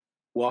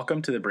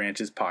Welcome to the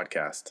Branches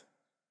podcast.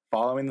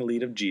 Following the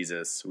lead of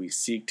Jesus, we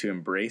seek to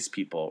embrace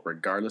people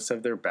regardless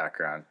of their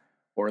background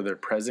or their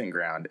present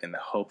ground in the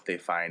hope they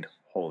find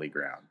holy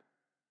ground.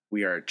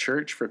 We are a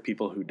church for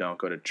people who don't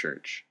go to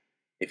church.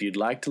 If you'd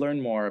like to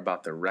learn more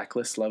about the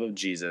reckless love of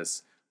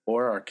Jesus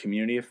or our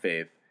community of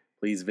faith,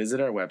 please visit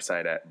our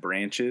website at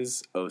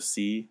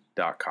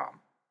branchesoc.com.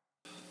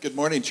 Good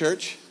morning,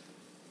 church.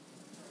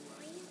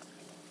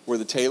 We're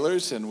the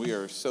Taylors, and we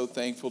are so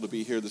thankful to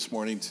be here this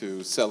morning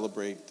to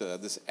celebrate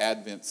this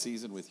Advent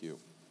season with you.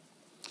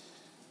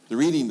 The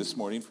reading this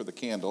morning for the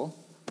candle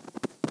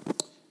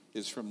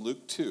is from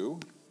Luke 2,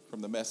 from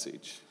the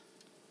Message,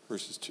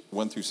 verses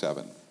 1 through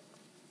 7.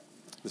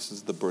 This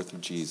is the birth of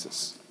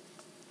Jesus.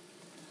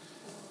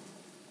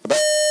 About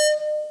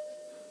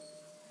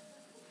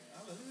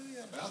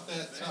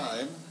that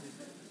time,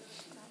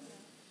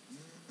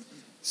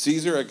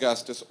 Caesar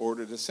Augustus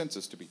ordered a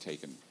census to be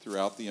taken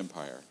throughout the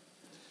empire.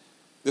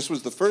 This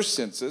was the first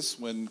census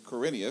when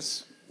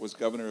Quirinius was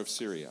governor of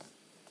Syria.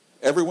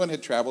 Everyone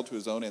had traveled to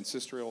his own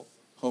ancestral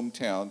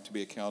hometown to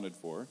be accounted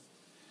for.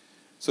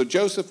 So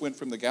Joseph went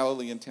from the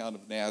Galilean town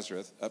of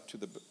Nazareth up to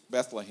the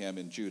Bethlehem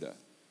in Judah,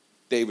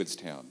 David's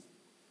town,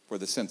 for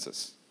the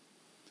census.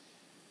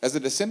 As a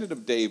descendant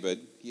of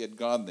David, he had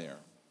gone there.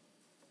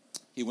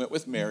 He went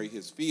with Mary,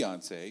 his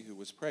fiancée, who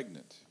was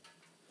pregnant.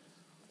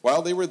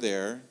 While they were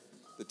there,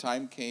 the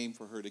time came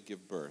for her to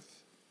give birth.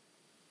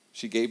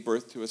 She gave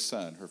birth to a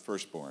son, her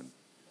firstborn.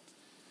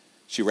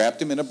 She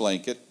wrapped him in a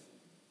blanket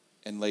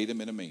and laid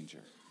him in a manger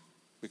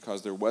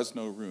because there was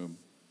no room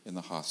in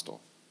the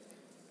hostel.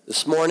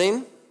 This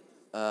morning,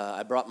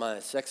 I brought my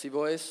sexy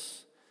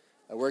voice.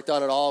 I worked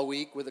on it all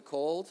week with a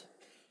cold,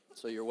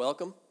 so you're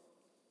welcome.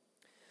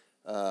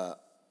 I'm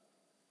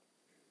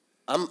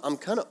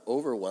kind of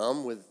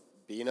overwhelmed with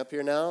being up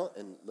here now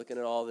and looking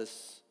at all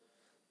this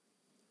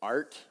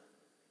art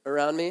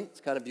around me.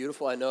 It's kind of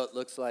beautiful. I know it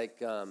looks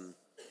like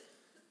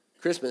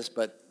Christmas,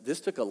 but this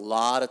took a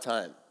lot of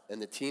time.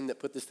 And the team that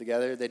put this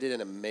together, they did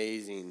an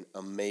amazing,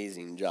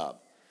 amazing job.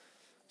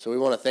 So we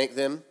want to thank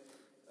them.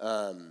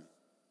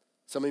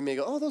 Somebody may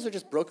go, oh, those are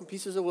just broken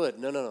pieces of wood.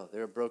 No. They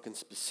were broken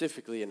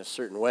specifically in a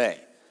certain way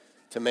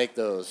to make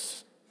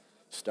those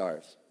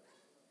stars.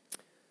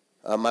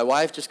 My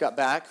wife just got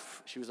back.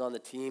 She was on the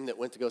team that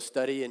went to go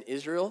study in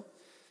Israel.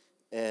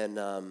 And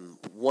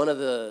one of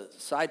the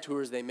side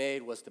tours they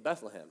made was to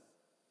Bethlehem.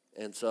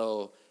 And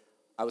so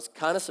I was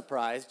kind of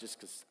surprised just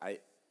because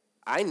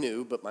I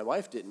knew, but my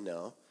wife didn't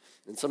know.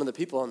 And some of the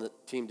people on the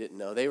team didn't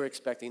know. They were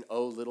expecting,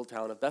 little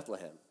town of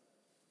Bethlehem.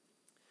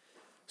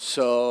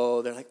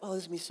 So they're like, oh,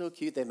 this is going to be so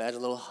cute. They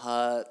imagine little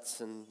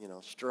huts and,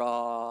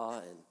 straw.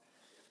 And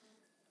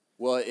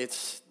well,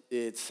 it's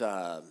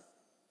not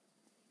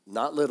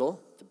little.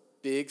 It's a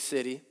big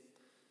city.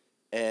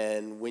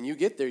 And when you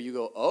get there, you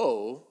go,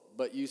 oh,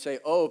 but you say,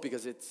 oh,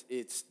 because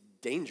it's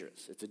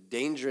dangerous. It's a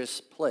dangerous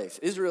place.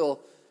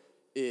 Israel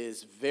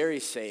is very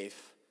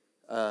safe,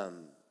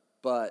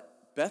 but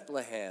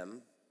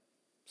Bethlehem,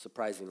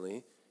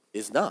 surprisingly,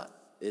 is not.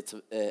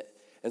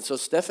 And so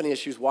Stephanie, as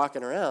she was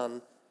walking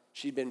around,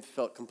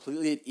 felt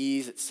completely at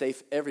ease. It's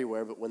safe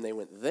everywhere. But when they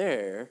went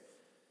there,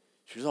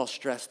 she was all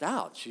stressed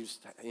out. She was,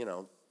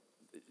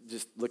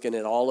 just looking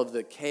at all of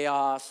the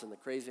chaos and the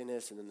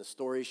craziness, and then the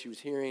stories she was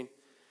hearing.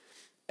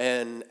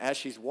 And as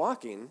she's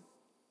walking,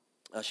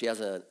 she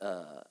has an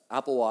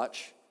Apple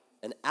Watch,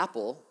 and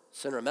Apple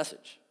sent her a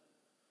message.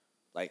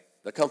 Like,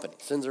 the company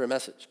sends her a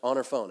message on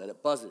her phone, and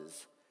it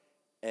buzzes,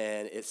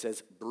 and it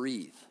says,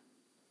 breathe.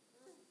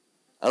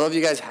 I don't know if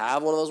you guys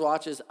have one of those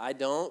watches. I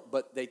don't,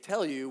 but they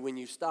tell you when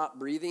you stop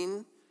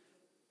breathing,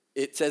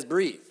 it says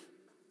breathe.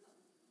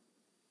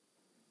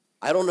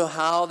 I don't know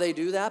how they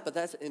do that, but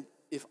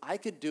if I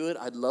could do it,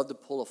 I'd love to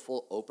pull a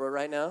full Oprah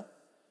right now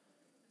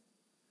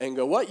and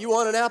go, what, you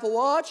want an Apple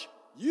Watch?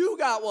 You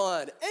got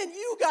one, and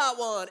you got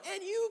one,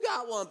 and you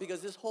got one,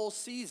 because this whole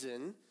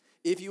season,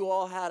 if you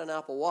all had an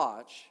Apple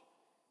Watch,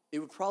 it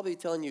would probably be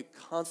telling you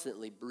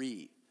constantly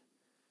breathe,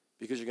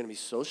 because you're going to be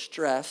so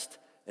stressed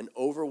and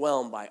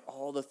overwhelmed by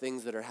all the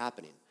things that are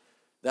happening.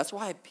 That's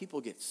why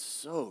people get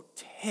so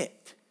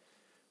ticked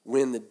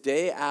when the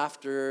day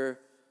after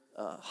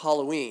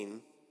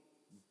Halloween,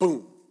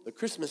 boom, the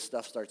Christmas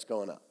stuff starts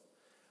going up.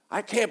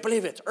 I can't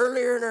believe it's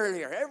earlier and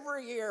earlier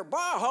every year. Bah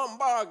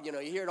humbug. You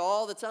hear it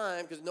all the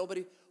time because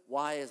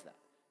why is that?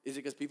 Is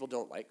it because people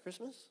don't like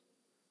Christmas?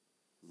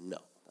 No,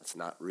 that's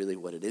not really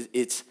what it is.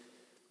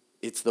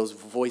 It's those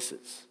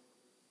voices.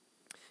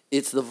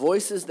 It's the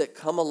voices that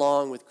come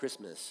along with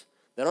Christmas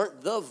that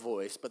aren't the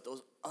voice, but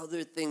those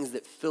other things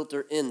that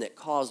filter in that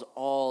cause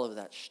all of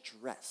that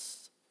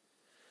stress.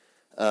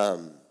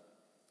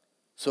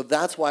 So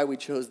that's why we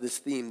chose this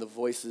theme, the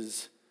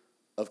voices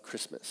of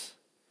Christmas.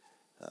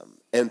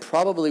 And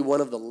probably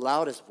one of the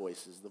loudest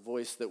voices, the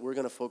voice that we're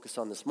going to focus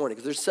on this morning,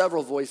 because there's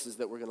several voices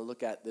that we're going to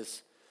look at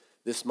this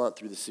month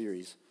through the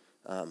series.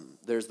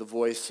 There's the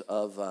voice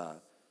of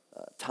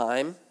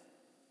time.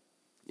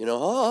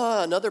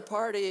 Another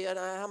party, and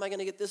how am I going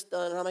to get this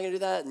done? How am I going to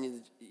do that?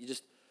 And you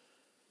just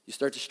You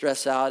start to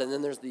stress out, and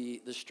then there's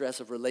the stress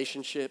of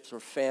relationships or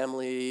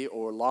family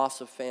or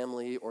loss of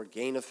family or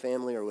gain of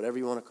family or whatever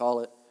you want to call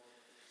it.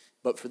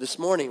 But for this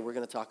morning, we're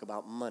going to talk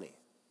about money.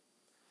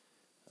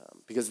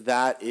 Because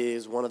that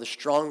is one of the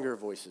stronger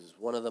voices,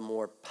 one of the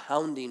more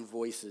pounding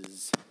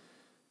voices,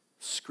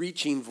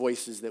 screeching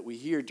voices that we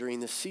hear during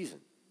this season.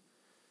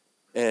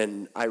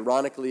 And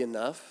ironically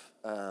enough,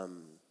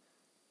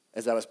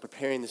 as I was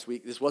preparing this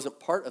week, this wasn't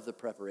part of the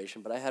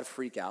preparation, but I had a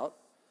freak out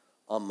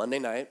on Monday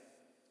night.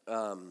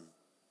 I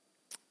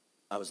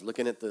was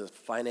looking at the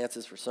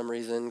finances for some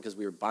reason because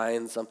we were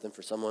buying something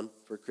for someone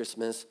for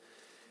Christmas,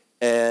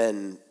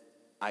 and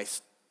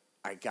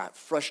I got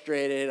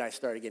frustrated. I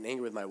started getting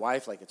angry with my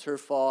wife like it's her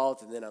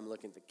fault, and then I'm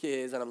looking at the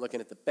kids, and I'm looking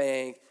at the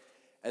bank,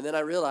 and then I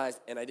realized,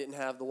 and I didn't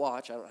have the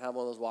watch. I don't have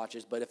one of those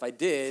watches, but if I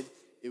did,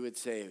 it would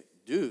say,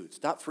 dude,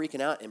 stop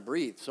freaking out and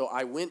breathe. So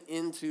I went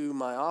into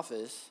my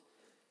office,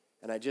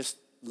 and I just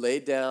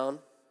laid down,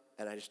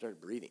 and I just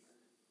started breathing.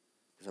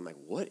 Because I'm like,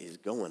 what is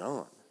going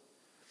on?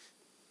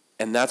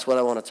 And that's what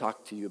I want to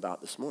talk to you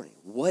about this morning.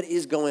 What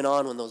is going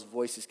on when those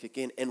voices kick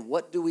in, and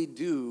what do we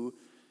do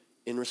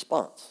in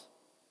response?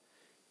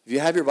 If you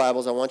have your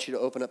Bibles, I want you to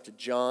open up to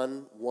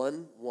John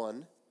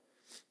 1:1.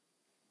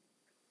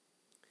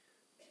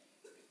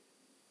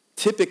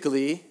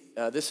 Typically,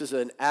 this is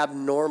an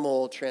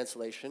abnormal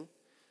translation.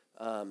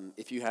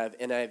 If you have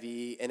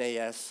NIV,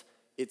 NAS,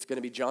 it's going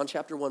to be John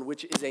chapter 1,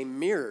 which is a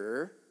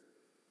mirror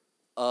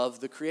of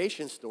the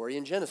creation story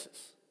in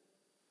Genesis.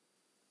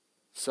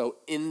 So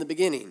in the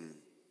beginning,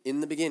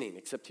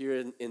 except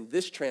here in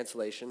this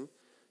translation,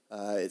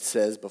 it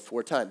says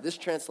before time. This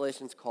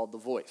translation is called The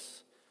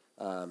Voice.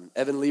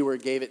 Evan Leewer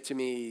gave it to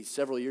me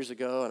several years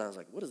ago, and I was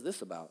like, what is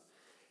this about?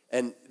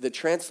 And the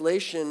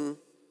translation,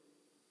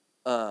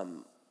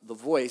 The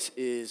Voice,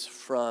 is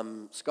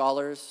from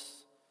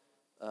scholars,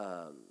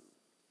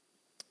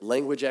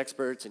 language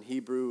experts in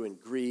Hebrew and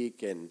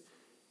Greek, and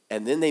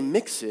then they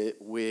mix it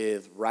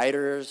with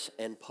writers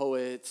and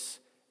poets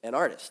and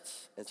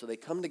artists. And so they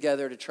come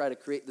together to try to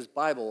create this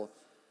Bible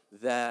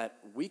that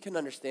we can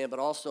understand, but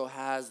also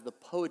has the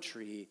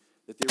poetry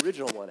that the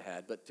original one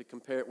had, but to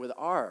compare it with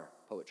our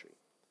poetry.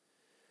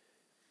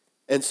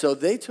 And so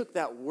they took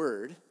that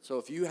word. So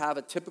if you have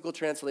a typical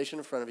translation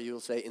in front of you, you'll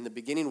say, in the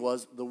beginning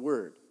was the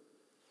Word.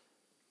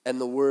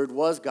 And the Word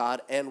was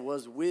God and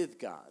was with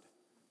God.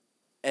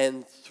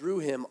 And through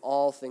him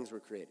all things were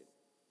created.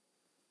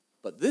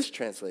 But this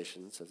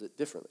translation says it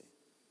differently.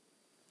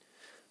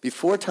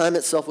 Before time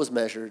itself was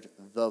measured,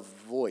 the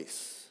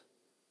Voice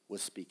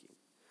was speaking.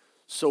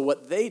 So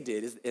what they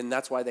did is, and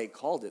that's why they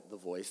called it The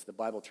Voice, the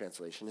Bible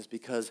translation, is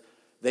because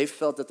they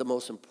felt that the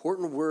most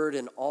important word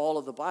in all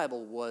of the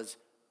Bible was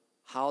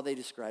how they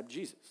described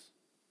Jesus.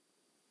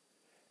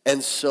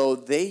 And so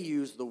they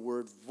use the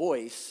word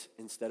voice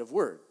instead of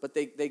word. But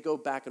they go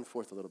back and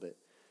forth a little bit.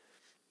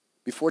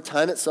 Before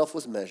time itself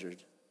was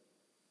measured,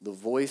 the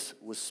Voice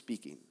was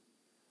speaking.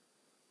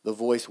 The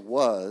Voice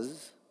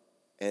was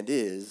and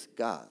is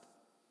God.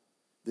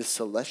 This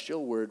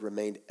celestial word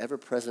remained ever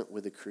present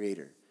with the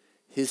Creator.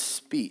 His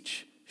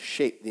speech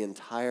shaped the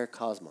entire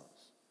cosmos.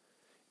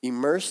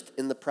 Immersed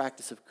in the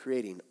practice of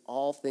creating,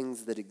 all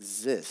things that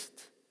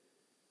exist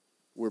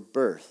were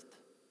birthed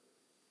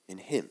in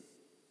him.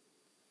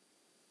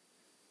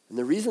 And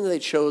the reason they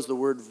chose the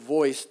word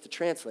voice to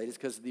translate is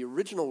because the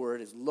original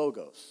word is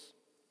logos.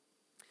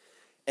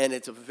 And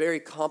it's a very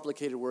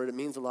complicated word. It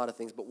means a lot of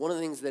things. But one of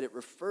the things that it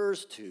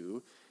refers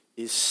to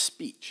is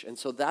speech. And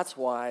so that's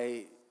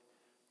why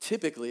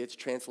typically it's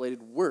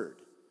translated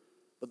word.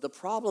 But the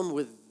problem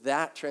with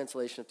that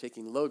translation of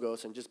taking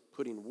logos and just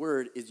putting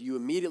word is you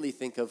immediately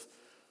think of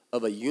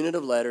a unit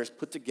of letters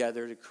put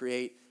together to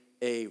create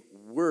a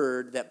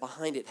word that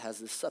behind it has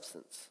this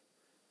substance.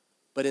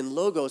 But in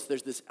logos,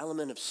 there's this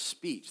element of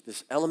speech,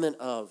 this element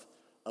of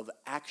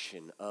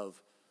action,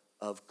 of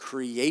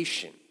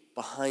creation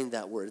behind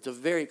that word. It's a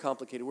very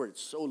complicated word.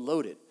 It's so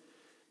loaded.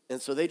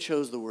 And so they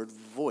chose the word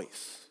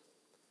voice.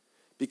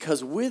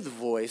 Because with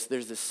voice,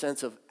 there's this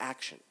sense of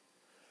action.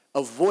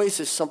 A voice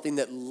is something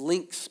that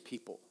links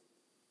people,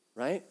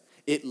 right?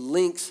 It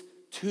links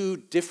two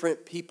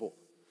different people.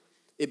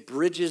 It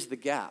bridges the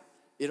gap.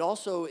 It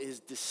also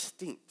is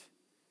distinct.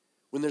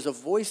 When there's a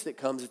voice that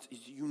comes,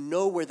 you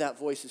know where that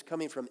voice is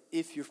coming from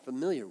if you're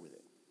familiar with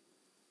it.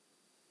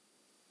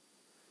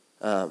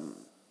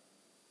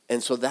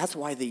 And so that's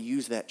why they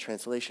use that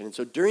translation. And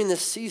so during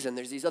this season,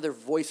 there's these other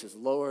voices,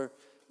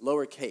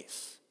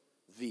 lowercase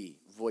v,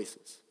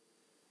 voices.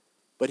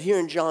 But here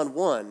in John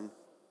 1,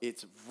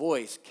 it's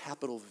voice,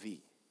 capital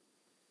V.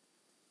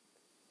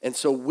 And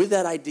so with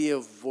that idea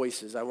of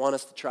voices, I want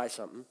us to try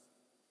something.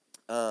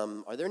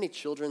 Are there any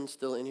children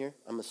still in here?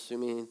 I'm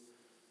assuming.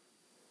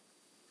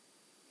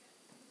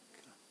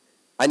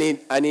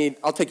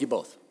 I'll take you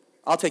both.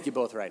 I'll take you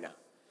both right now.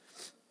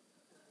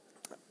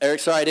 Eric,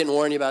 sorry I didn't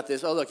warn you about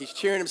this. Oh, look, he's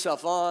cheering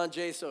himself on.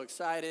 Jay's so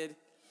excited.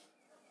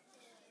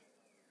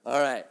 All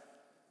right.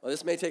 Well,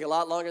 this may take a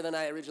lot longer than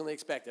I originally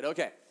expected.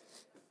 Okay.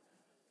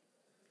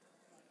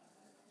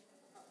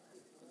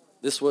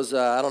 This was,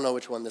 I don't know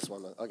which one this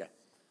one was. Okay.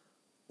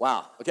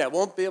 Wow. Okay, I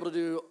won't be able to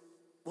do,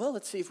 well,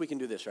 let's see if we can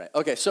do this right.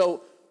 Okay,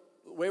 so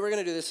the way we're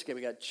going to do this, okay,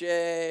 we got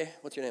Jay.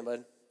 What's your name,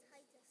 bud?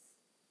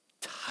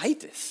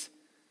 Titus.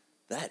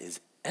 That is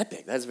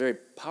epic. That's very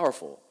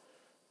powerful.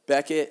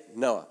 Beckett,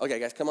 Noah. Okay,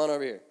 guys, come on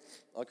over here.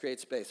 I'll create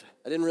space.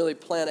 I didn't really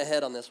plan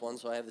ahead on this one,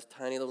 so I have this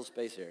tiny little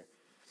space here.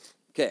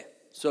 Okay,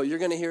 so you're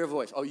going to hear a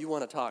voice. Oh, you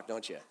want to talk,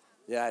 don't you?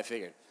 Yeah, I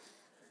figured.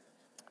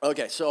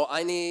 Okay, so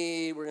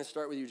we're going to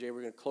start with you, Jay.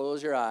 We're going to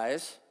close your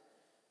eyes.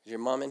 Is your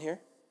mom in here?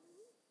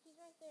 He's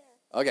right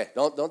there. Okay,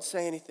 don't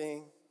say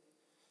anything.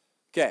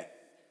 Okay,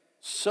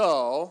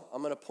 so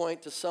I'm going to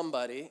point to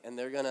somebody, and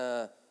they're going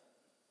to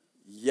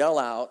yell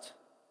out,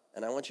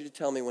 and I want you to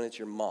tell me when it's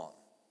your mom.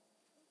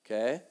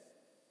 Okay?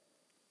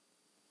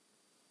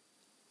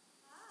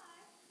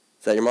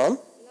 Is that your mom?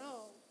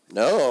 No.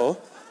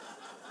 No.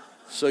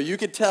 So you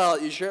could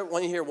tell, you sure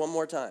want to hear one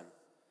more time?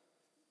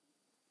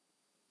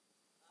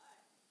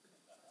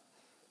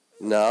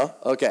 No?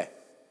 Okay.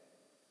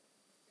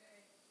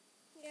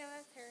 Yeah,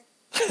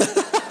 that's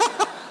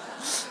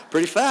her.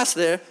 Pretty fast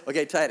there.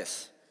 Okay,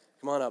 Titus.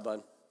 Come on up,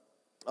 bud.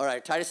 All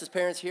right, Titus's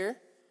parents here?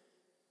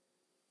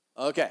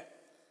 Okay.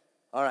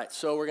 All right,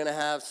 so we're going to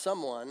have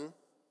someone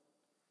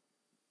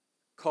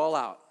call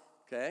out.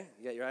 Okay?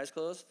 You got your eyes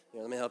closed?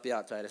 Here, let me help you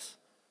out, Titus.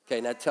 Okay,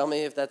 now tell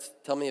me if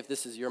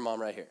this is your mom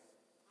right here.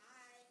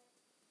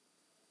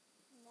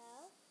 No.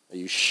 Are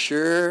you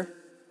sure? Yeah.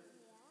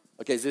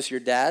 Okay, is this your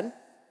dad?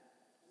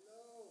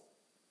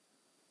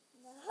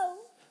 No.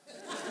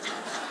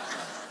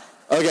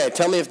 Okay,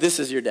 tell me if this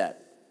is your dad.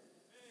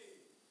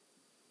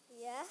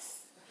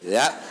 Yes.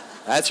 Yeah,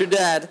 that's your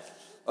dad.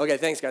 Okay,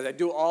 thanks, guys. I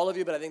do all of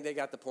you, but I think they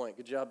got the point.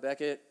 Good job,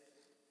 Beckett.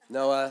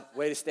 Noah,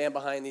 way to stand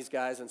behind these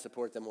guys and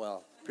support them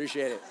well.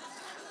 Appreciate it.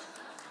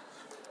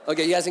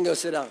 Okay, you guys can go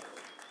sit down.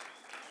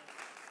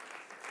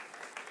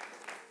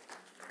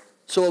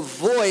 So a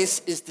voice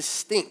is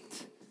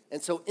distinct.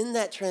 And so in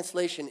that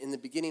translation, in the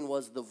beginning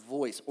was the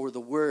voice or the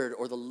word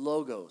or the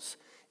logos.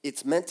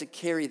 It's meant to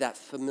carry that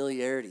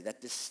familiarity,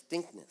 that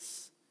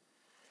distinctness.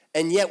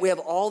 And yet we have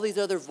all these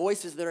other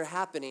voices that are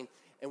happening,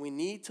 and we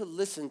need to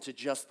listen to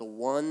just the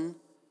one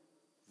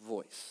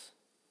voice.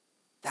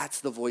 That's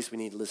the voice we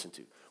need to listen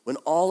to. When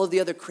all of the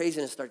other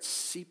craziness starts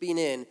seeping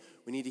in,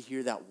 we need to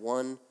hear that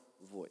one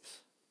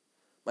voice.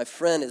 My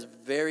friend is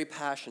very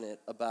passionate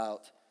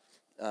about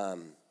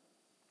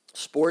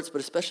sports,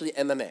 but especially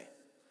MMA.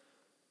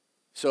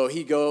 So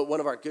one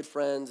of our good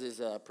friends is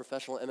a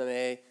professional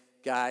MMA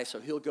guy, so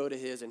he'll go to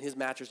his, and his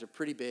matches are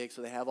pretty big,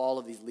 so they have all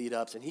of these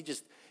lead-ups, and he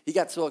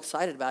got so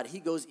excited about it, he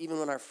goes even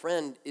when our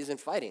friend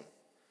isn't fighting.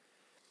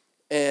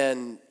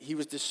 And he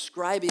was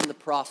describing the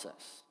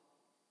process.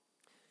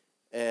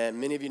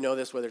 And many of you know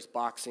this, whether it's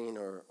boxing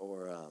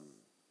or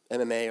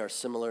MMA or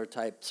similar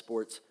type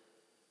sports.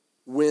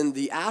 When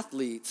the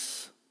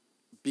athletes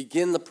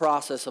begin the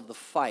process of the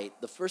fight,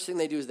 the first thing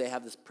they do is they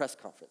have this press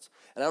conference.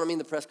 And I don't mean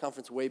the press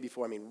conference way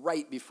before, I mean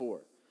right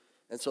before.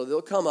 And so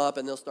they'll come up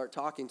and they'll start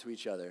talking to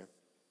each other.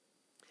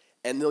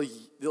 And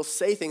they'll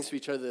say things to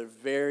each other that are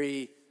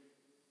very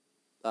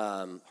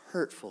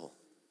hurtful.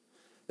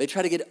 They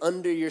try to get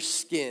under your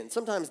skin.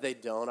 Sometimes they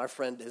don't. Our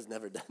friend has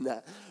never done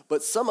that.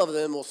 But some of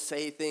them will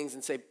say things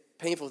and say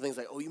painful things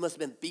like, oh, you must have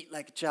been beat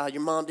like a child.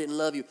 Your mom didn't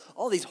love you.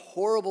 All these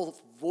horrible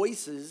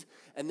voices,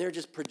 and they're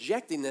just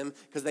projecting them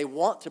because they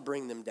want to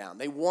bring them down.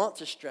 They want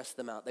to stress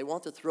them out. They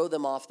want to throw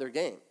them off their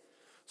game.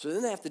 So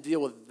then they have to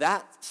deal with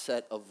that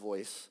set of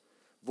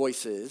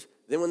voices.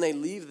 Then when they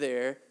leave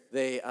there,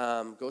 they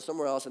go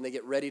somewhere else, and they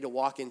get ready to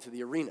walk into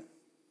the arena.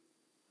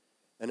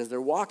 And as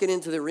they're walking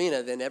into the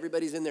arena, then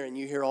everybody's in there, and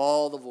you hear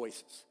all the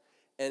voices.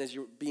 And as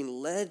you're being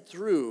led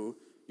through,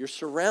 you're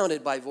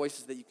surrounded by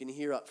voices that you can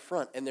hear up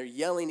front, and they're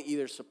yelling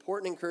either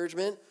support and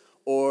encouragement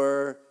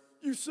or,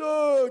 you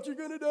suck, you're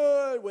going to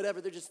die, whatever.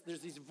 There's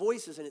these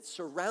voices, and it's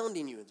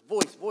surrounding you. It's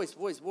voice, voice,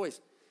 voice, voice.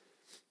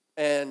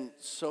 And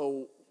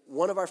so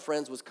one of our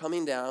friends was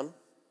coming down,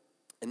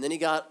 and then he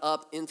got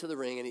up into the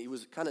ring, and he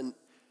was kind of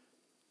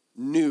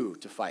new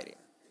to fighting.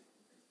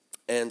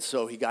 And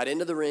so he got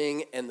into the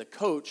ring, and the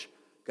coach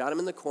got him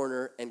in the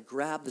corner and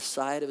grabbed the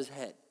side of his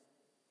head.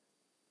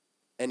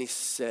 And he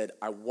said,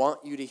 I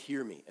want you to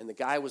hear me. And the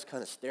guy was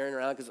kind of staring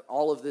around because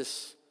all of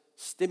this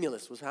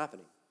stimulus was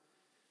happening.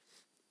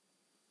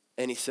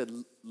 And he said,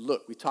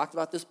 look, we talked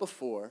about this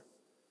before,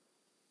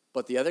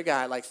 but the other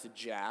guy likes to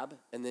jab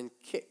and then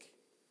kick.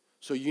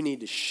 So you need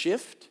to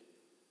shift,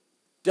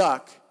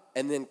 duck,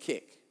 and then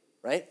kick,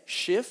 right?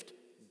 Shift,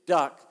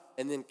 duck,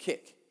 and then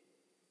kick.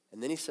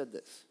 And then he said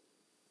this.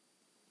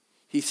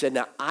 He said,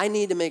 now I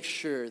need to make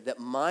sure that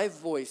my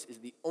voice is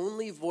the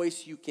only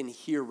voice you can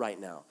hear right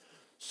now.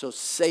 So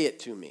say it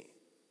to me.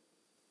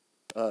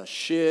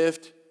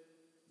 Shift,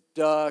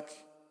 duck,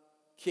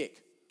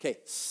 kick. Okay,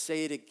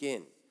 say it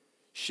again.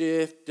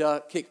 Shift,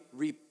 duck, kick.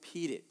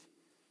 Repeat it.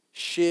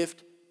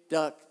 Shift,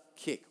 duck,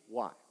 kick.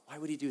 Why? Why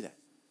would he do that?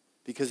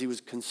 Because he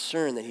was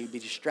concerned that he'd be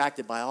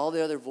distracted by all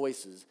the other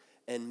voices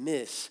and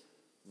miss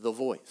the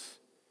voice.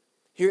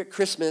 Here at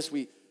Christmas,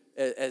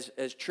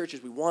 as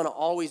churches, we want to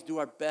always do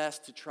our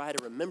best to try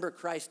to remember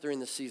Christ during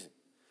the season.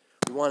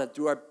 We want to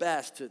do our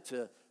best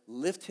to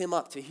lift him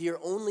up, to hear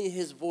only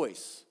his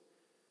voice.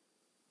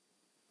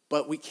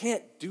 But we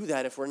can't do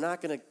that if we're not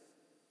going to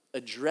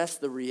address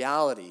the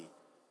reality,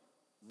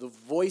 the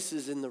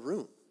voices in the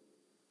room,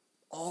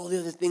 all the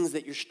other things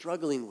that you're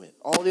struggling with,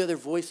 all the other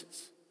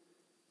voices,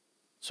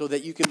 so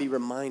that you can be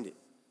reminded.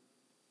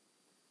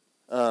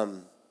 I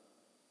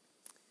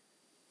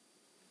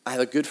have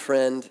a good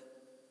friend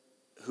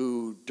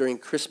who, during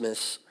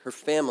Christmas, her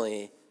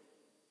family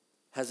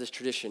has this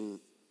tradition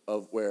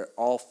of where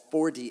all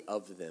 40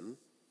 of them,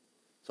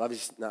 so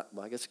obviously not,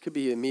 well, I guess it could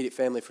be immediate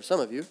family for some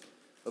of you,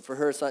 but for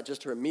her, it's not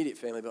just her immediate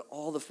family, but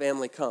all the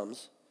family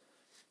comes,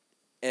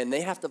 and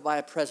they have to buy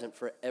a present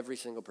for every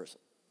single person.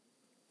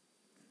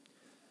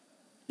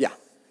 Yeah.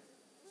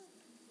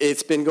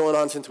 It's been going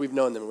on since we've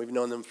known them. We've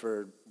known them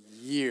for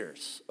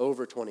years,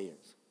 over 20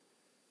 years.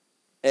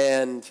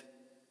 And,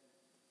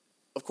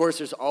 of course,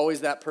 there's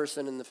always that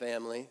person in the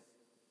family,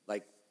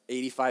 like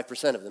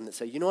 85% of them, that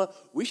say, you know what,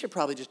 we should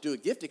probably just do a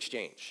gift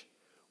exchange.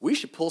 We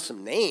should pull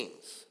some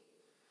names.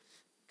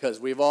 Because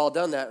we've all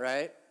done that,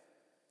 right?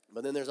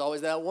 But then there's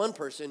always that one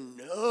person,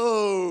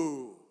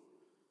 no,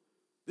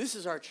 this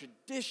is our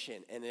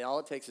tradition. And all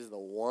it takes is the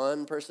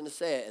one person to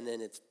say it, and then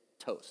it's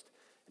toast.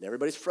 And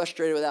everybody's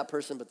frustrated with that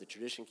person, but the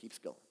tradition keeps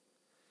going.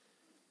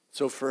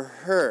 So for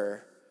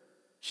her,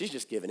 she's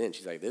just giving in.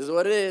 She's like, this is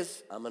what it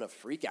is. I'm going to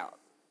freak out.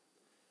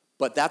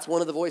 But that's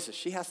one of the voices.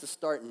 She has to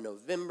start in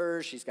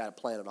November. She's got to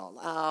plan it all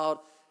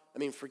out. I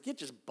mean, forget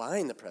just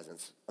buying the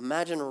presents.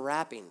 Imagine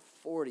wrapping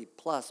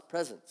 40-plus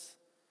presents.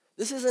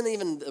 This isn't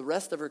even the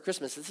rest of her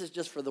Christmas. This is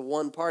just for the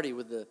one party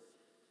with the...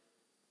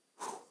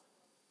 Whew.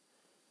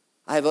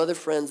 I have other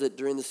friends that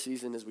during the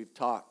season, as we've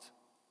talked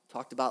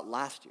about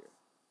last year.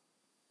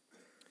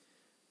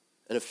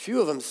 And a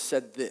few of them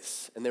said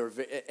this, and and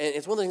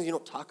it's one of the things you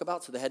don't talk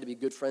about, so they had to be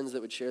good friends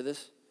that would share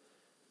this.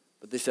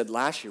 But they said,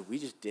 last year, we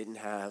just didn't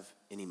have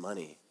any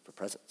money for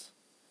presents.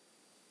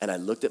 And I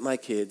looked at my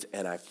kids,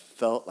 and I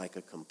felt like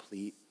a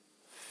complete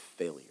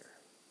failure.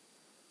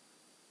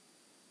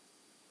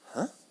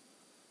 Huh?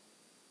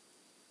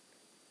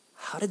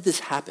 How did this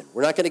happen?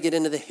 We're not going to get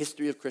into the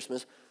history of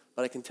Christmas,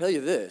 but I can tell you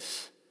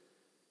this.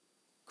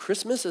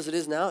 Christmas, as it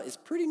is now, is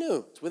pretty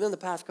new. It's within the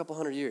past couple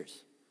hundred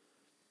years.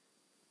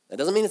 That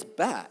doesn't mean it's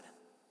bad,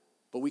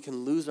 but we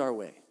can lose our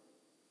way.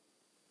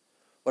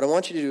 What I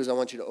want you to do is I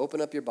want you to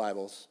open up your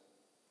Bibles.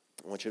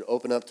 I want you to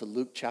open up to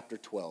Luke chapter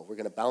 12. We're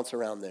going to bounce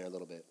around there a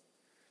little bit.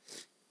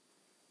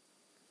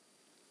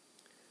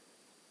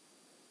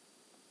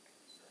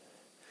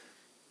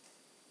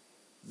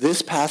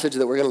 This passage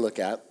that we're going to look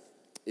at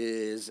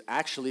is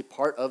actually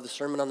part of the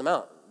Sermon on the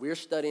Mount. We're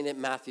studying it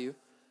in Matthew.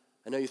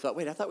 I know you thought,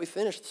 wait, I thought we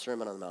finished the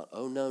Sermon on the Mount.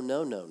 Oh,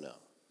 no.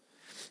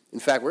 In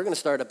fact, we're going to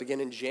start up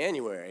again in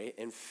January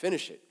and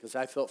finish it because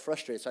I felt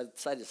frustrated, so I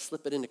decided to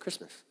slip it into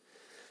Christmas.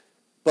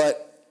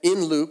 But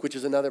in Luke, which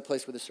is another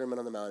place where the Sermon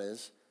on the Mount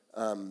is,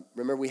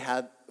 remember we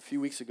had a few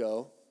weeks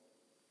ago,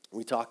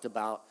 we talked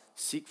about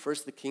seek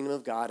first the kingdom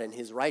of God and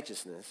his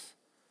righteousness,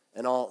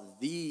 and all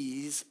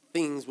these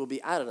things will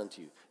be added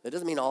unto you. That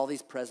doesn't mean all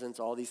these presents,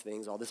 all these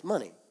things, all this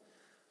money.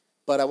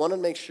 But I want to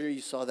make sure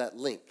you saw that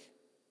link.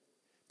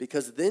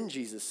 Because then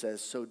Jesus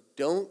says, so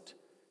don't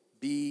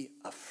be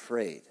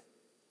afraid.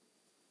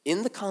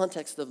 In the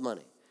context of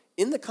money,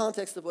 in the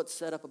context of what's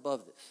set up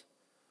above this,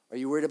 are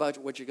you worried about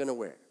what you're going to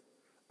wear?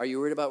 Are you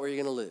worried about where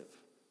you're going to live?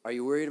 Are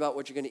you worried about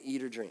what you're going to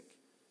eat or drink?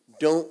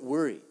 Don't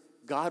worry.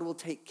 God will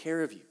take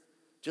care of you.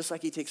 Just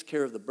like he takes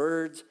care of the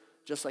birds,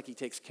 just like he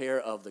takes care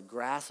of the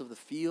grass of the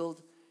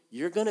field,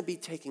 you're going to be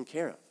taken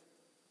care of.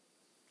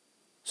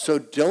 So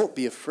don't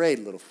be afraid,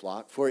 little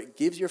flock, for it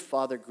gives your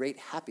Father great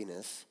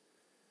happiness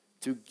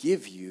to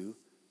give you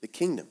the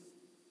kingdom.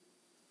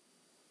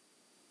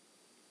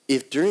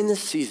 If during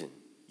this season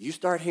you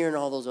start hearing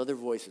all those other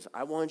voices,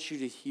 I want you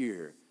to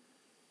hear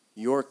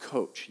your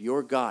coach,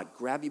 your God,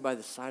 grab you by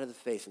the side of the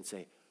face and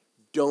say,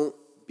 don't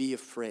be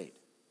afraid.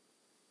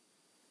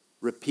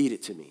 Repeat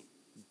it to me.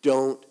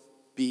 Don't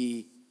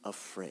be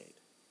afraid.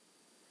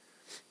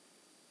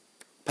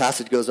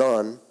 Passage goes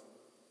on.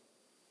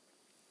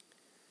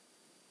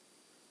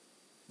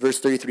 Verse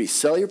 33,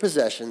 sell your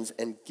possessions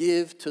and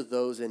give to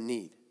those in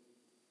need.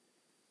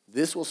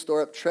 This will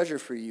store up treasure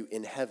for you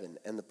in heaven,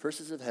 and the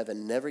purses of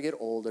heaven never get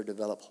old or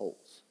develop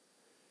holes.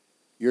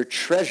 Your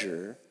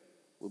treasure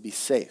will be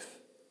safe.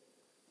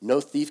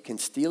 No thief can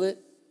steal it,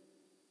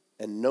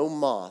 and no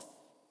moth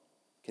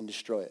can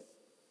destroy it.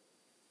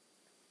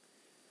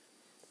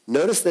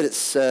 Notice that it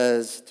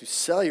says to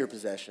sell your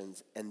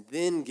possessions and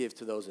then give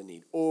to those in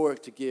need, or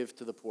to give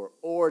to the poor,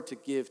 or to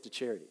give to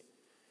charity.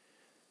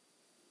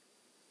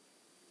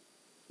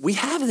 We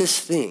have this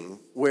thing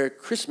where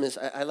Christmas,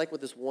 I like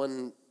what this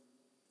one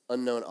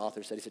unknown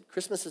author said. He said,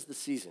 Christmas is the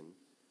season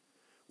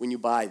when you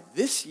buy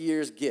this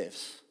year's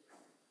gifts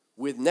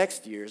with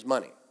next year's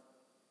money.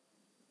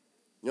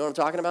 You know what I'm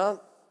talking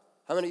about?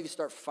 How many of you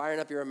start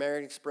firing up your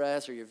American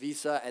Express or your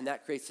Visa, and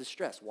that creates this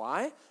stress?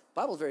 Why? The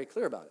Bible's very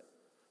clear about it.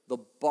 The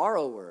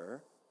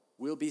borrower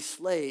will be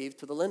slave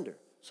to the lender.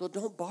 So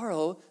don't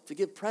borrow to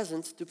give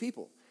presents to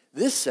people.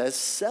 This says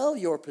sell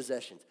your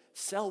possessions.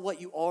 Sell what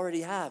you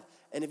already have.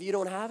 And if you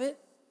don't have it,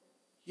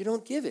 you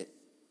don't give it.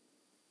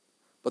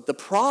 But the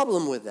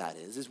problem with that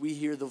is we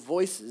hear the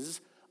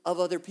voices of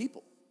other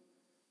people.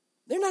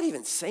 They're not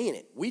even saying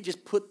it. We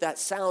just put that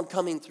sound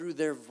coming through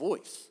their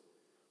voice.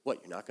 What,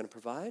 you're not going to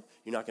provide?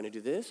 You're not going to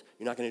do this?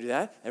 You're not going to do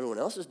that? Everyone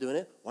else is doing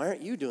it. Why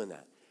aren't you doing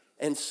that?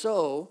 And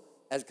so,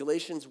 as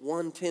Galatians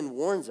 1:10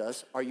 warns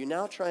us, are you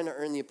now trying to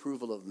earn the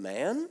approval of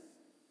man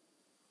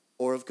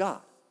or of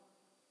God?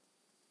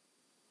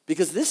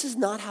 Because this is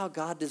not how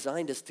God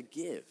designed us to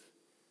give.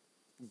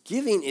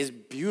 Giving is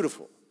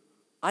beautiful.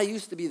 I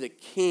used to be the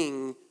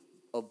king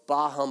of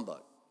bah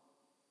humbug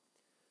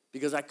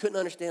because I couldn't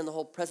understand the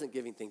whole present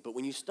giving thing. But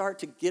when you start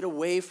to get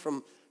away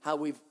from how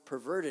we've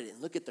perverted it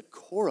and look at the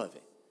core of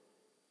it,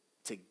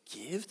 to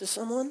give to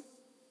someone,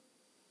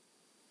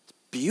 it's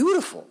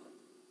beautiful.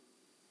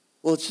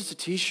 Well, it's just a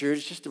t-shirt,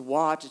 it's just a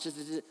watch,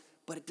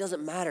 but it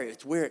doesn't matter.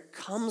 It's where it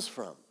comes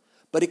from.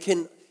 But it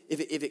can,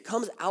 if it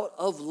comes out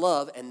of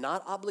love and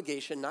not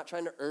obligation, not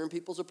trying to earn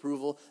people's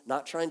approval,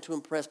 not trying to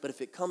impress, but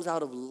if it comes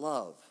out of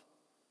love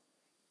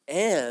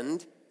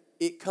and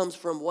it comes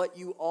from what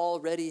you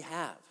already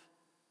have.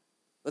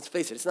 Let's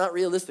face it, it's not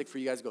realistic for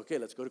you guys to go, okay,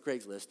 let's go to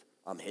Craigslist.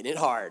 I'm hitting it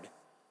hard.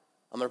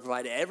 I'm going to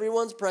provide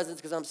everyone's presents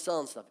because I'm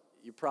selling stuff.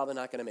 You're probably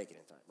not going to make it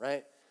in time,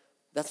 right?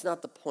 That's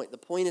not the point. The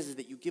point is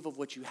that you give of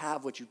what you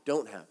have, what you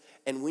don't have.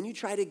 And when you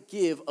try to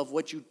give of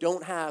what you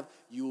don't have,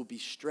 you will be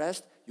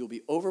stressed, you'll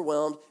be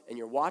overwhelmed, and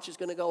your watch is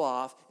going to go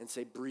off and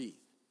say, breathe.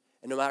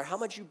 And no matter how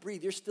much you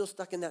breathe, you're still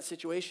stuck in that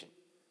situation.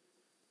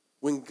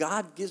 When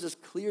God gives us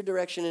clear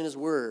direction in his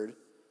word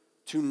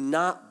to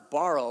not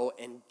borrow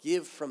and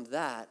give from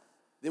that,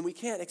 then we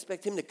can't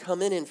expect him to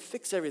come in and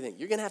fix everything.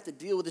 You're going to have to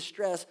deal with the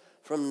stress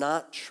from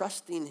not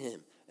trusting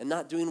him and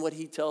not doing what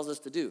he tells us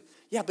to do.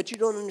 Yeah, but you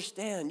don't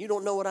understand. You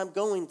don't know what I'm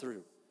going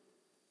through.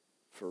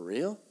 For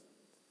real?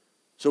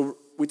 So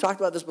we talked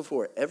about this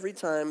before. Every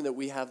time that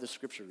we have the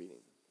scripture reading,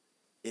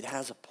 it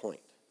has a point.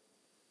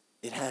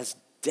 It has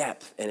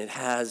depth and it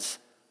has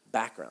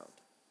background.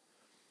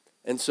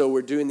 And so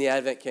we're doing the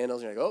Advent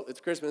candles, and you're like, oh,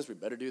 it's Christmas. We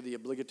better do the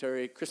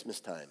obligatory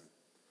Christmas time.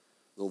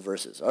 Little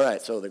verses. All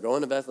right, so they're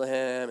going to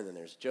Bethlehem, and then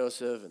there's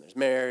Joseph, and there's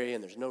Mary,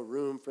 and there's no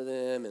room for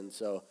them. And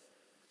so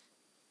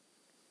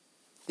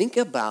think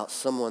about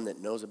someone that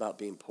knows about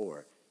being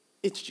poor.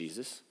 It's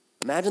Jesus.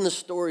 Imagine the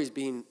stories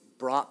being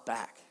brought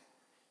back.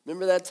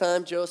 Remember that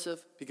time,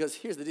 Joseph? Because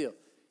here's the deal.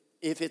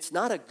 If it's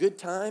not a good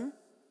time,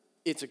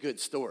 it's a good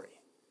story.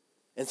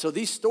 And so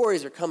these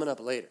stories are coming up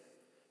later.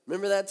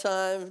 Remember that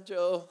time,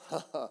 Joe?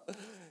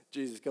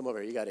 Jesus, come over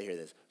here. You got to hear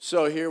this.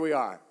 So here we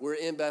are. We're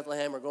in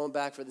Bethlehem. We're going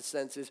back for the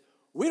census.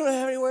 We don't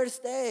have anywhere to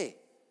stay.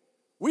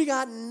 We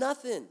got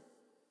nothing.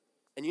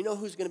 And you know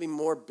who's going to be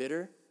more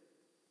bitter?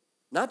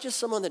 Not just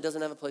someone that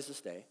doesn't have a place to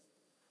stay.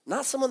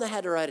 Not someone that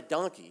had to ride a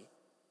donkey.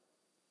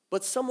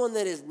 But someone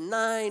that is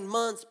 9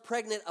 months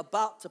pregnant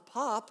about to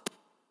pop.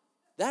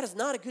 That is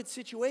not a good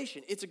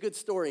situation. It's a good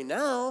story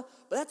now,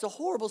 but that's a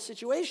horrible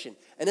situation.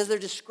 And as they're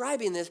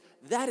describing this,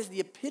 that is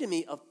the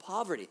epitome of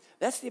poverty.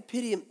 That's the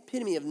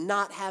epitome of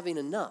not having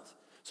enough.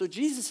 So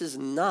Jesus is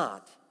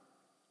not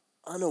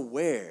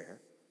unaware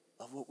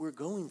of what we're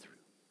going through.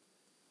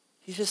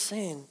 He's just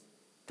saying,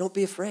 don't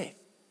be afraid.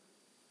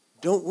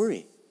 Don't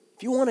worry.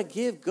 If you want to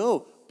give,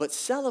 go. But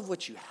sell of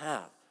what you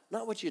have,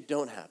 not what you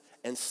don't have.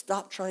 And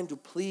stop trying to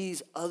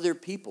please other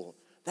people.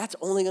 That's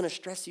only going to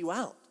stress you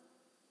out.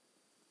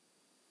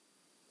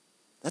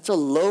 That's a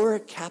lower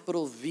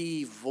capital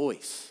V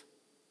voice.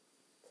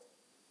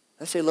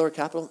 Did I say lower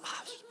capital?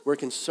 I was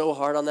working so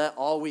hard on that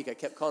all week. I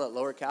kept calling it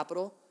lower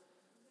capital.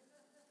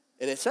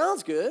 And it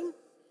sounds good,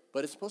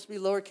 but it's supposed to be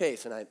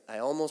lowercase, and I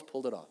almost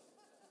pulled it off.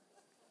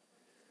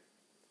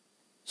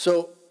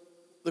 So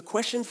the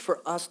question for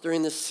us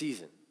during this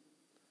season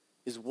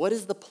is, what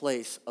is the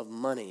place of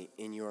money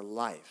in your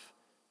life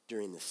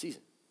during this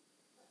season?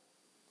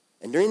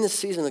 And during this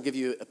season, I'll give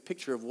you a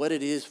picture of what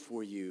it is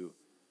for you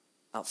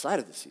outside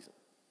of this season.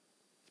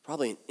 It's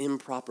probably an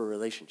improper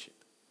relationship.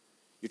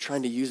 You're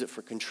trying to use it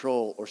for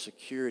control or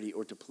security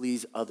or to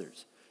please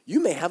others. You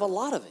may have a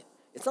lot of it.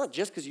 It's not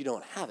just because you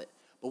don't have it,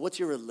 but what's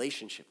your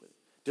relationship with it?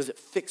 Does it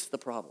fix the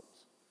problems?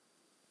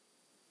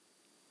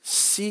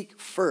 Seek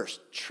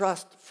first,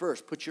 trust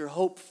first, put your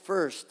hope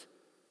first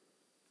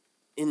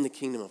in the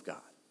kingdom of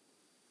God.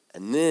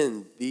 And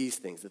then these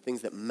things, the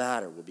things that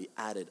matter, will be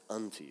added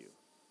unto you.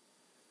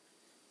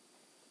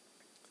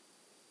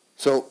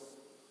 So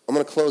I'm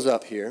going to close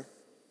up here.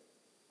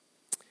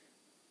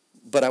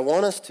 But I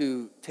want us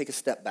to take a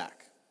step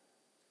back.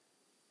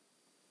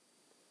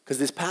 Because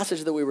this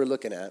passage that we were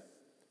looking at,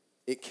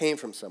 it came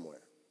from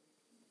somewhere.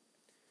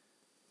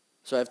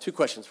 So I have two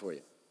questions for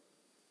you.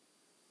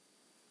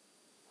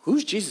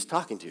 Who's Jesus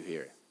talking to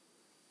here?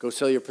 Go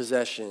sell your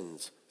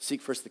possessions,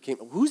 seek first the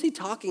kingdom. Who's he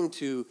talking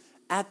to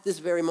at this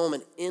very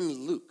moment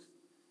in Luke?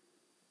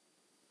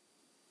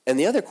 And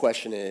the other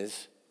question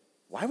is,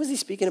 why was he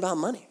speaking about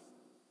money?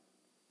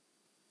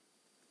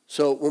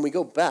 So when we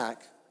go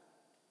back,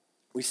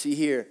 we see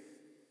here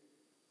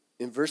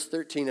in verse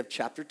 13 of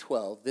chapter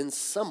 12, then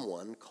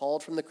someone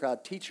called from the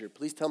crowd, "Teacher,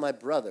 please tell my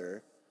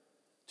brother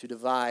to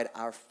divide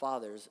our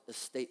father's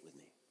estate with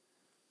me."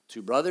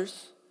 Two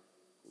brothers.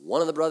 One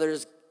of the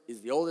brothers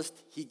is the oldest.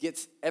 He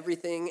gets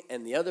everything,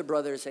 and the other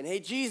brother is saying, "Hey,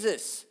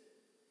 Jesus,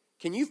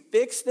 can you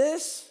fix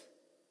this?"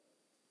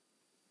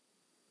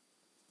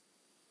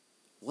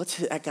 What's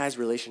that guy's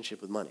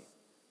relationship with money?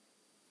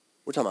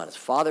 We're talking about his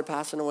father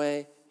passing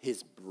away,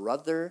 his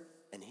brother,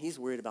 and he's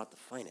worried about the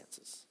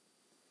finances.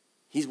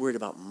 He's worried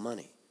about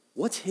money.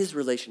 What's his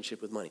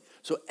relationship with money?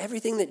 So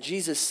everything that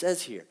Jesus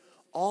says here,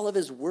 all of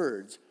his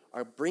words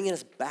are bringing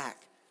us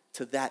back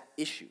to that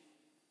issue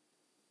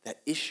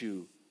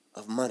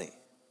of money.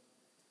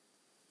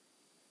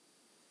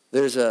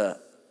 There's we're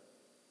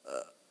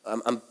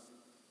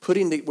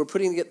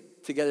putting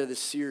together this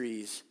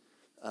series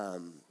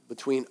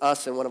between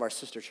us and one of our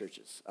sister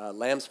churches,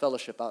 Lamb's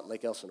Fellowship out in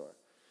Lake Elsinore.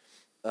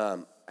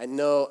 I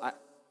know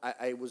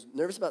I was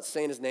nervous about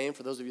saying his name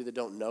for those of you that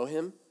don't know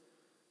him,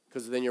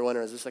 because then you're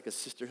wondering, is this like a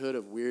sisterhood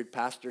of weird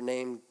pastor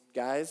named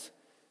guys?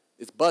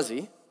 It's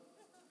Buzzy.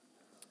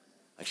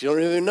 Actually,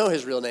 I don't even know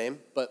his real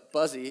name, but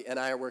Buzzy and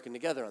I are working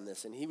together on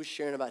this, and he was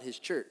sharing about his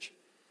church.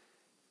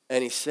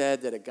 And he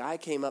said that a guy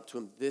came up to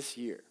him this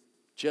year,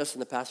 just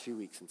in the past few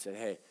weeks, and said,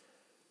 "Hey,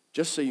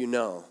 just so you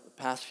know, the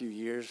past few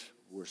years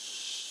were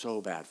so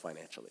bad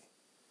financially.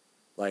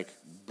 Like,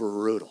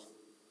 brutal."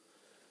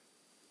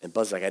 And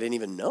Buzz like, "I didn't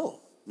even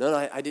know. No,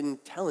 I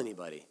didn't tell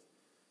anybody.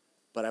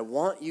 But I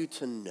want you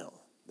to know."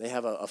 They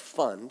have a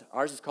fund.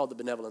 Ours is called the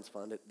Benevolence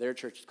Fund. Their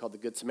church is called the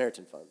Good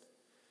Samaritan Fund.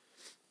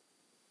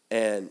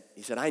 And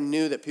he said, "I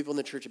knew that people in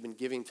the church had been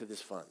giving to this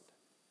fund.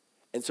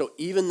 And so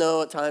even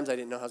though at times I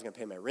didn't know how I was going to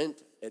pay my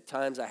rent, at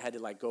times I had to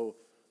go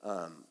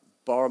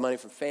borrow money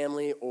from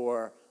family,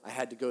 or I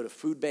had to go to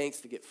food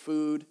banks to get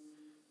food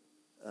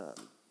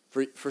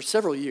for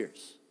several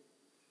years."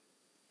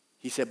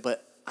 He said,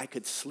 "But I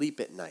could sleep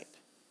at night."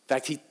 In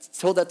fact, he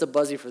told that to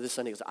Buzzy for this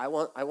Sunday. He goes, I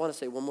want to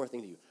say one more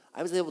thing to you.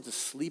 I was able to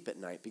sleep at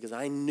night because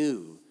I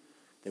knew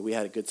that we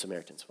had a Good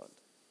Samaritans Fund.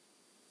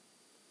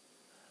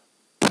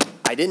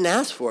 I didn't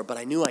ask for it, but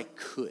I knew I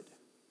could.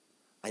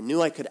 I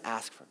knew I could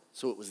ask from it,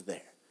 so it was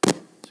there.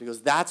 So he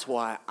goes, "That's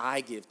why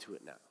I give to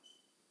it now."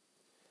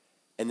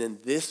 And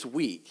then this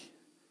week,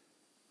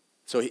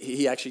 so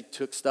he actually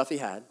took stuff he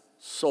had,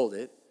 sold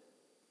it,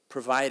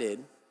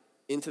 provided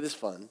into this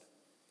fund,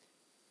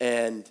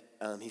 and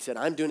he said,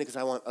 "I'm doing it because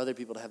I want other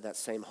people to have that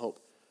same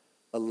hope."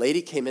 A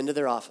lady came into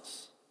their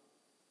office.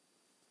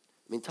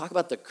 I mean, talk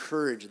about the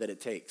courage that it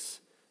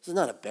takes. This is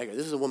not a beggar.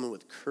 This is a woman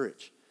with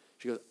courage.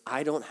 She goes,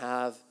 "I don't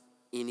have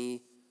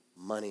any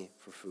money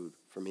for food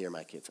for me or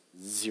my kids.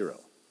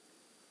 Zero."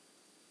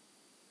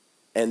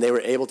 And they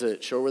were able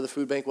to show her where the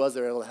food bank was.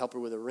 They were able to help her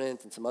with the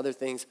rent and some other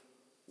things.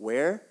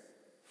 Where?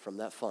 From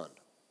that fund.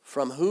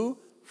 From who?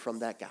 From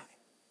that guy.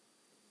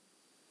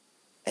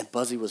 And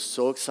Buzzy was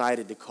so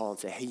excited to call and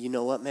say, "Hey, you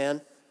know what,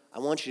 man? I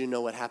want you to know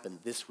what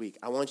happened this week.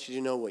 I want you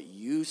to know what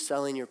you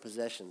selling your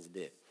possessions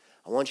did.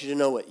 I want you to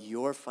know what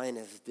your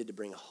finances did to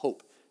bring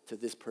hope to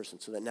this person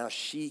so that now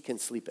she can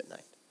sleep at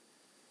night."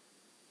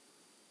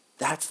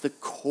 That's the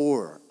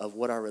core of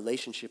what our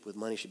relationship with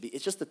money should be.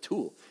 It's just a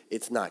tool.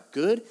 It's not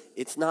good.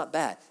 It's not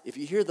bad. If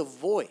you hear the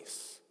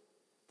voice,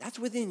 that's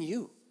within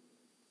you.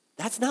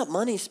 That's not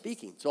money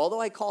speaking. So although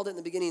I called it in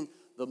the beginning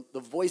the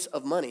voice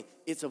of money,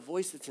 it's a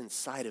voice that's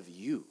inside of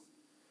you,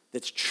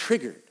 that's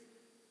triggered.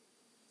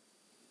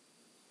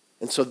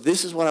 And so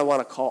this is what I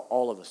want to call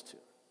all of us to.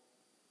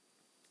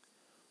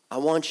 I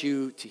want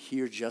you to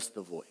hear just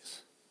the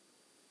voice.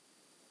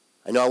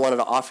 I know I wanted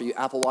to offer you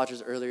Apple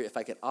Watches earlier. If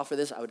I could offer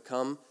this, I would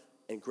come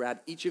and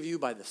grab each of you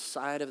by the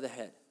side of the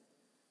head.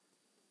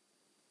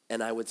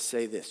 And I would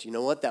say this. You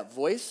know what? That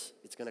voice,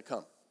 it's going to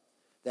come.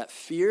 That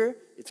fear,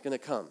 it's going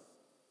to come.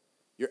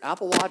 Your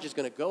Apple Watch is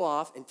going to go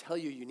off and tell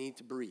you need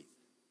to breathe.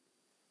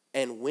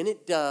 And when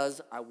it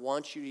does, I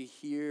want you to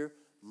hear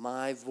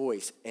my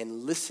voice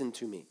and listen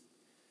to me.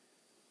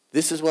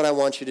 This is what I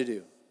want you to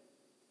do.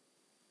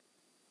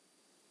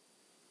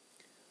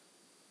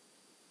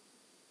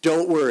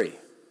 Don't worry.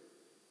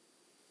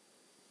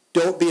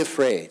 Don't be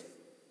afraid.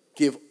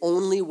 Give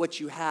only what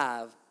you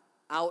have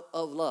out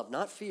of love.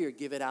 Not fear,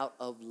 give it out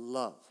of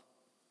love.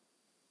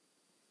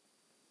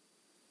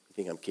 You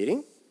think I'm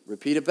kidding?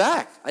 Repeat it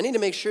back. I need to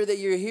make sure that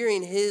you're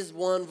hearing his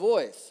one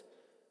voice.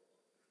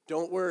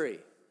 Don't worry.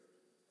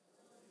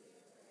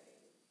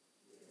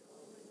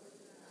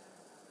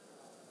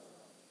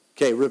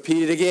 Okay,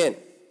 repeat it again.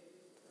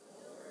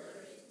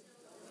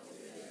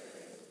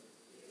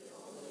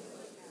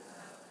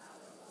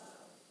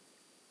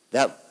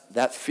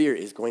 That fear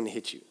is going to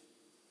hit you.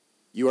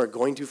 You are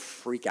going to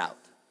freak out.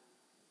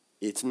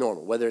 It's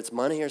normal. Whether it's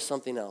money or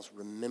something else,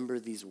 remember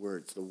these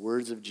words, the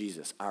words of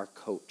Jesus, our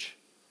coach.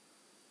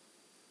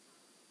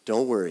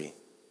 Don't worry.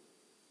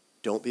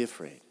 Don't be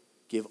afraid.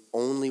 Give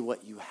only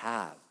what you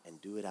have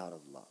and do it out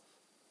of love.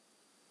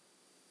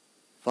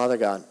 Father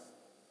God,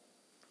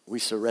 we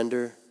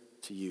surrender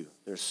to you.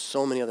 There's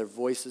so many other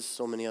voices,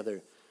 so many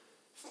other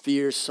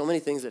fears, so many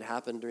things that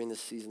happen during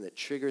this season that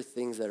trigger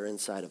things that are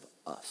inside of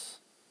us.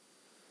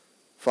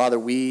 Father,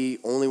 we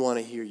only want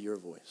to hear your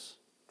voice.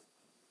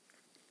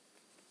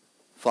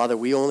 Father,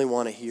 we only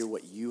want to hear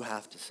what you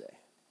have to say.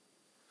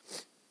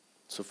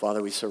 So,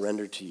 Father, we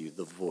surrender to you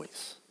the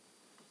voice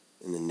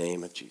in the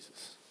name of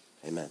Jesus.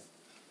 Amen.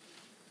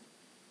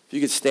 If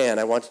you could stand,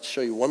 I want to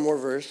show you one more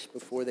verse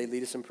before they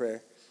lead us in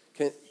prayer.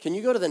 Can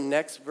you go to the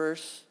next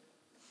verse,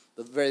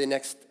 the very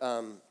next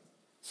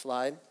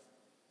slide?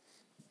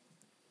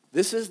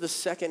 This is the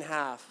second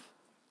half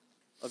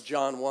of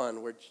John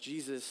 1 where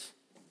Jesus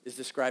is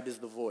described as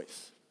the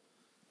voice.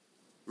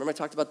 Remember I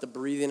talked about the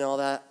breathing and all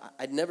that?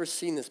 I'd never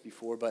seen this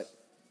before, but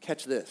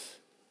catch this.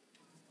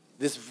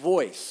 This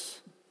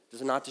voice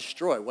does not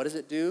destroy. What does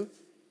it do?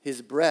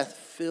 His breath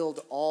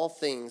filled all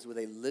things with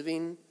a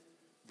living,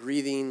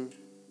 breathing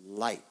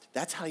light.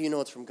 That's how you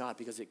know it's from God,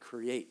 because it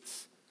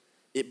creates.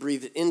 It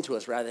breathes into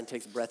us rather than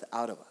takes breath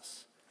out of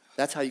us.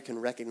 That's how you can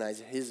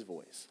recognize his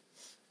voice.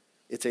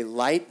 It's a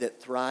light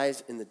that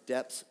thrives in the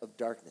depths of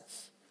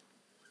darkness,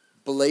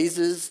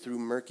 blazes through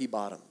murky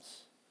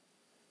bottoms.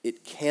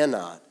 It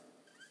cannot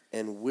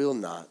and will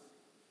not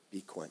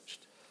be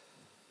quenched.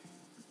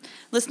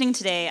 Listening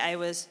today, I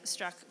was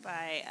struck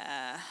by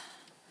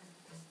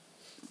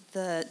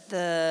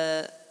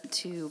the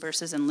two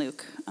verses in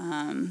Luke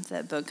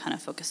that Boog kind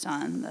of focused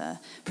on. The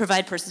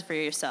provide purses for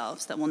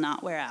yourselves that will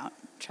not wear out,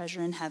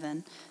 treasure in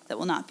heaven that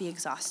will not be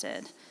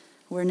exhausted,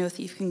 where no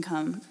thief can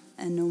come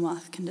and no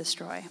moth can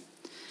destroy.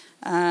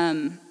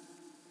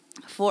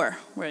 For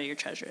where your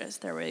treasure is,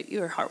 there where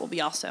your heart will be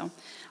also.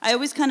 I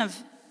always kind of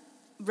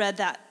read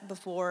that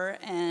before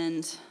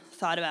and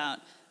thought about,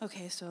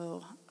 okay,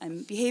 so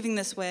I'm behaving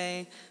this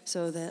way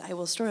so that I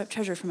will store up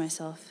treasure for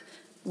myself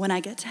when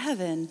I get to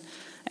heaven.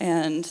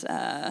 And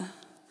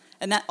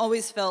that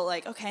always felt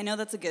like, okay, I know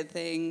that's a good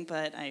thing,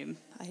 but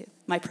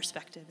my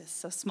perspective is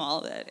so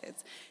small that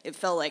it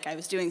felt like I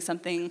was doing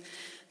something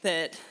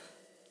that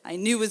I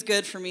knew was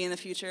good for me in the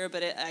future,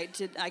 but I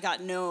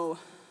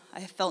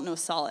felt no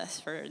solace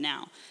for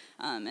now.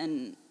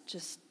 And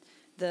just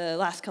the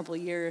last couple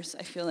of years,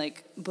 I feel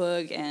like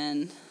Boog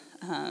and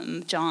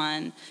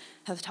John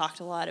have talked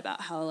a lot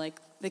about how, like,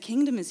 the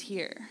kingdom is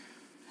here.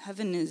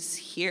 Heaven is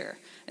here.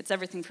 It's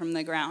everything from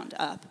the ground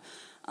up.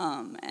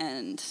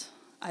 And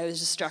I was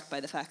just struck by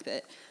the fact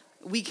that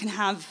we can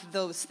have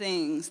those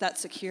things, that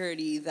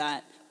security,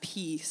 that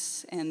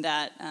peace, and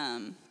that,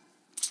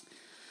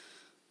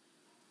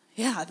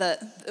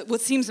 what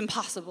seems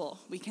impossible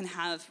we can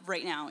have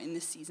right now in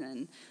this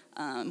season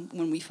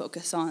when we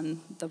focus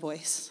on the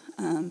voice.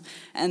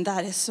 And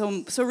that is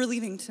so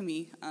relieving to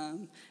me.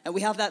 And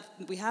we have that,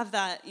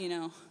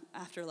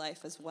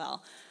 afterlife as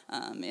well,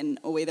 in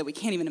a way that we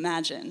can't even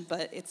imagine,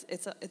 but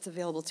it's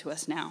available to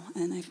us now,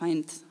 and I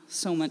find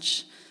so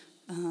much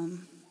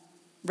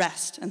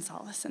rest and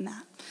solace in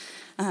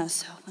that.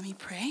 So let me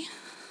pray.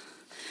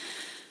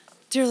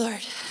 Dear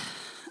Lord,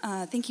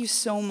 thank you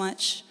so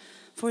much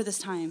for this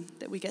time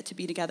that we get to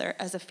be together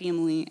as a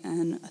family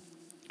and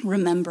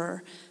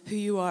remember who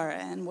you are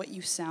and what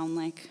you sound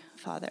like,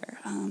 Father.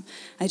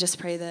 I just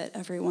pray that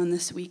everyone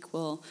this week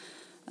will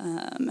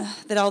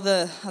that all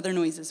the other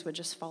noises would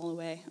just fall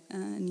away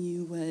and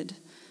you would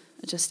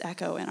just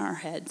echo in our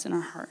heads and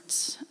our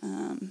hearts,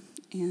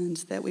 and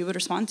that we would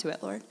respond to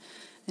it, Lord,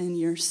 in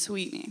your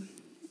sweet name.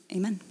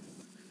 Amen.